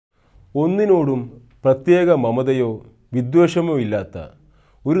ഒന്നിനോടും പ്രത്യേക മമതയോ വിദ്വേഷമോ ഇല്ലാത്ത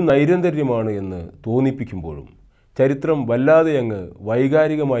ഒരു നൈരന്തര്യമാണ് എന്ന് തോന്നിപ്പിക്കുമ്പോഴും ചരിത്രം വല്ലാതെ അങ്ങ്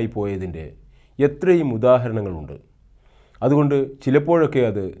വൈകാരികമായി പോയതിൻ്റെ എത്രയും ഉദാഹരണങ്ങളുണ്ട്. അതുകൊണ്ട് ചിലപ്പോഴൊക്കെ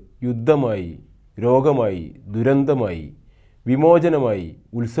അത് യുദ്ധമായി, രോഗമായി, ദുരന്തമായി, വിമോചനമായി,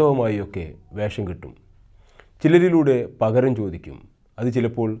 ഉത്സവമായി ഒക്കെ വേഷം കിട്ടും. ചിലരിലൂടെ പകരം ചോദിക്കും. അത്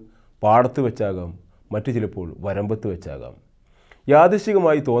ചിലപ്പോൾ പാടത്ത് വെച്ചാകാം, മറ്റു ചിലപ്പോൾ വരമ്പത്ത് വെച്ചാകാം.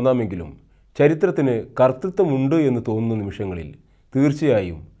 യാദൃശ്ചികമായി തോന്നാമെങ്കിലും ചരിത്രത്തിന് കർത്തൃത്വമുണ്ട് എന്ന് തോന്നുന്ന നിമിഷങ്ങളിൽ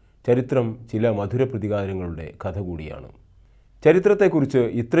തീർച്ചയായും ചരിത്രം ചില മധുര പ്രതികാരങ്ങളുടെ കഥ കൂടിയാണ്. ചരിത്രത്തെക്കുറിച്ച്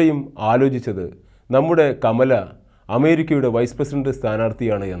ഇത്രയും ആലോചിച്ചത് നമ്മുടെ കമല അമേരിക്കയുടെ വൈസ് പ്രസിഡന്റ്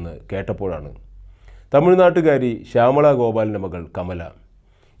സ്ഥാനാർത്ഥിയാണ് എന്ന് കേട്ടപ്പോഴാണ്. തമിഴ്നാട്ടുകാരി ശ്യാമള ഗോപാലിൻ്റെ മകൾ കമല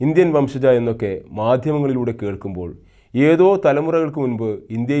ഇന്ത്യൻ വംശജ എന്നൊക്കെ മാധ്യമങ്ങളിലൂടെ കേൾക്കുമ്പോൾ ഏതോ തലമുറകൾക്ക് മുൻപ്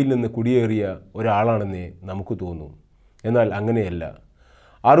ഇന്ത്യയിൽ നിന്ന് കുടിയേറിയ ഒരാളാണെന്നേ നമുക്ക് തോന്നും. എന്നാൽ അങ്ങനെയല്ല.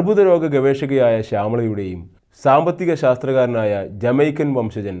 അർബുദരോഗ ഗവേഷകയായ ശ്യാമളയുടെയും സാമ്പത്തിക ശാസ്ത്രകാരനായ ജമൈക്കൻ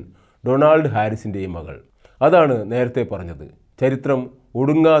വംശജൻ ഡൊണാൾഡ് ഹാരിസിൻ്റെയും മകൾ. അതാണ് നേരത്തെ പറഞ്ഞത്. ചരിത്രം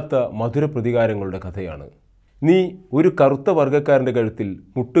ഒടുങ്ങാത്ത മധുര പ്രതികാരങ്ങളുടെ കഥയാണ്. നീ ഒരു കറുത്ത വർഗ്ഗക്കാരൻ്റെ കഴുത്തിൽ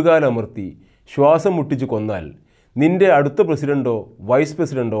മുട്ടുകാലമർത്തി ശ്വാസം മുട്ടിച്ച് കൊന്നാൽ നിന്റെ അടുത്ത പ്രസിഡൻറ്റോ വൈസ്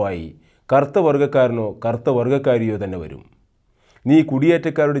പ്രസിഡൻറ്റോ ആയി കറുത്ത വർഗ്ഗക്കാരനോ കറുത്ത വർഗ്ഗക്കാരിയോ തന്നെ വരും. നീ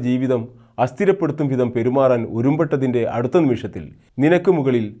കുടിയേറ്റക്കാരുടെ ജീവിതം അസ്ഥിരപ്പെടുത്തും വിധം പെരുമാറാൻ ഒരുമ്പെട്ടതിൻ്റെ അടുത്ത നിമിഷത്തിൽ നിനക്ക്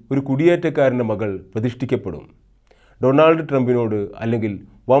മുകളിൽ ഒരു കുടിയേറ്റക്കാരൻ്റെ മകൾ പ്രതിഷ്ഠിക്കപ്പെടും. ഡൊണാൾഡ് ട്രംപിനോട് അല്ലെങ്കിൽ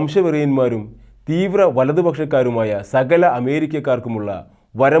വംശവെറിയന്മാരും തീവ്ര വലതുപക്ഷക്കാരുമായ സകല അമേരിക്കക്കാർക്കുമുള്ള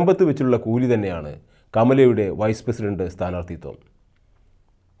വരമ്പത്ത് വെച്ചുള്ള കൂലി തന്നെയാണ് കമലയുടെ വൈസ് പ്രസിഡന്റ് സ്ഥാനാർത്ഥിത്വം.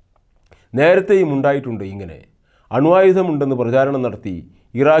 നേരത്തെയും ഉണ്ടായിട്ടുണ്ട് ഇങ്ങനെ. അണ്വായുധമുണ്ടെന്ന് പ്രചാരണം നടത്തി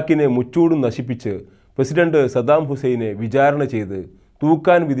ഇറാഖിനെ മുച്ചൂടും നശിപ്പിച്ച് പ്രസിഡന്റ് സദ്ദാം ഹുസൈനെ വിചാരണ ചെയ്ത്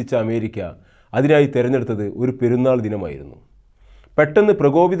തൂക്കാൻ വിധിച്ച അമേരിക്ക അതിനായി തിരഞ്ഞെടുത്തത് ഒരു പെരുന്നാൾ ദിനമായിരുന്നു. പെട്ടെന്ന്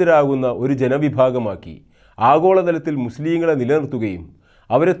പ്രകോപിതരാകുന്ന ഒരു ജനവിഭാഗമാക്കി ആഗോളതലത്തിൽ മുസ്ലിങ്ങളെ നിലനിർത്തുകയും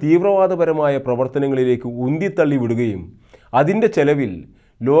അവരെ തീവ്രവാദപരമായ പ്രവർത്തനങ്ങളിലേക്ക് ഉന്തിത്തള്ളി വിടുകയും അതിൻ്റെ ചെലവിൽ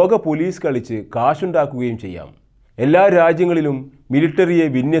ലോക പോലീസ് കളിച്ച് കാശുണ്ടാക്കുകയും ചെയ്യാം. എല്ലാ രാജ്യങ്ങളിലും മിലിറ്ററിയെ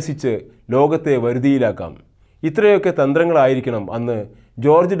വിന്യസിച്ച് ലോകത്തെ വരുതിയിലാക്കാം. ഇത്രയൊക്കെ തന്ത്രങ്ങളായിരിക്കണം അന്ന്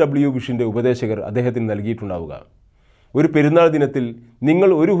ജോർജ് ഡബ്ല്യു ബുഷിൻ്റെ ഉപദേശകർ അദ്ദേഹത്തിന് നൽകിയിട്ടുണ്ടാവുക. ഒരു പെരുന്നാൾ ദിനത്തിൽ നിങ്ങൾ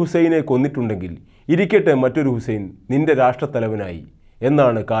ഒരു ഹുസൈനെ കൊന്നിട്ടുണ്ടെങ്കിൽ ഇരിക്കട്ടെ മറ്റൊരു ഹുസൈൻ നിന്റെ രാഷ്ട്രത്തലവനായി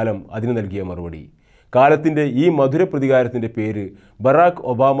എന്നാണ് കാലം അതിന് നൽകിയ മറുപടി. കാലത്തിൻ്റെ ഈ മധുര പ്രതികാരത്തിൻ്റെ പേര് ബറാക്ക്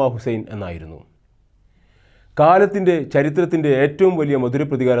ഒബാമ ഹുസൈൻ എന്നായിരുന്നു. കാലത്തിൻ്റെ ചരിത്രത്തിൻ്റെ ഏറ്റവും വലിയ മധുര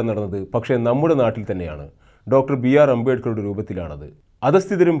പ്രതികാരം നടന്നത് പക്ഷേ നമ്മുടെ നാട്ടിൽ തന്നെയാണ്. Doctor BR. അംബേദ്കറുടെ രൂപത്തിലാണത്.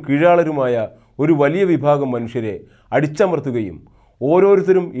 അധസ്ഥിതരും കീഴാളരുമായ ഒരു വലിയ വിഭാഗം മനുഷ്യരെ അടിച്ചമർത്തുകയും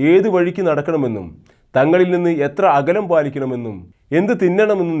ഓരോരുത്തരും ഏത് വഴിക്ക് നടക്കണമെന്നും തങ്ങളിൽ നിന്ന് എത്ര അകലം പാലിക്കണമെന്നും എന്ത്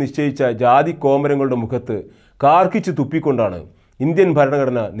തിന്നണമെന്നും നിശ്ചയിച്ച ജാതി കോമരങ്ങളുടെ മുഖത്ത് കാർക്കിച്ച് തുപ്പിക്കൊണ്ടാണ് ഇന്ത്യൻ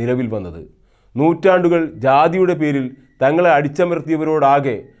ഭരണഘടന നിലവിൽ വന്നത്. നൂറ്റാണ്ടുകൾ ജാതിയുടെ പേരിൽ തങ്ങളെ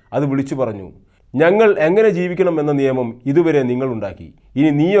അടിച്ചമർത്തിയവരോടാകെ അത് വിളിച്ചു പറഞ്ഞു, ഞങ്ങൾ എങ്ങനെ ജീവിക്കണം എന്ന നിയമം ഇതുവരെ നിങ്ങളുണ്ടാക്കി,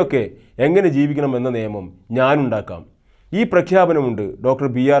 ഇനി നീയൊക്കെ എങ്ങനെ ജീവിക്കണം എന്ന നിയമം ഞാനുണ്ടാക്കാം. ഈ പ്രഖ്യാപനമുണ്ട് ഡോക്ടർ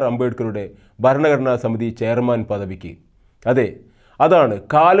ബി.ആർ. അംബേദ്കറുടെ ഭരണഘടനാ സമിതി ചെയർമാൻ പദവിക്ക്. അതെ, അതാണ്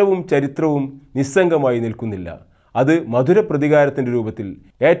കാലവും ചരിത്രവും നിസ്സംഗമായി നിൽക്കുന്നില്ല. അത് മധുര പ്രതികാരത്തിൻ്റെ രൂപത്തിൽ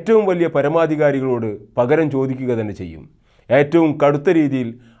ഏറ്റവും വലിയ പരമാധികാരികളോട് പകരം ചോദിക്കുക തന്നെ ചെയ്യും. ഏറ്റവും കടുത്ത രീതിയിൽ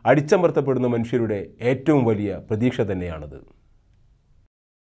അടിച്ചമർത്തപ്പെടുന്ന മനുഷ്യരുടെ ഏറ്റവും വലിയ പ്രതീക്ഷ തന്നെയാണത്.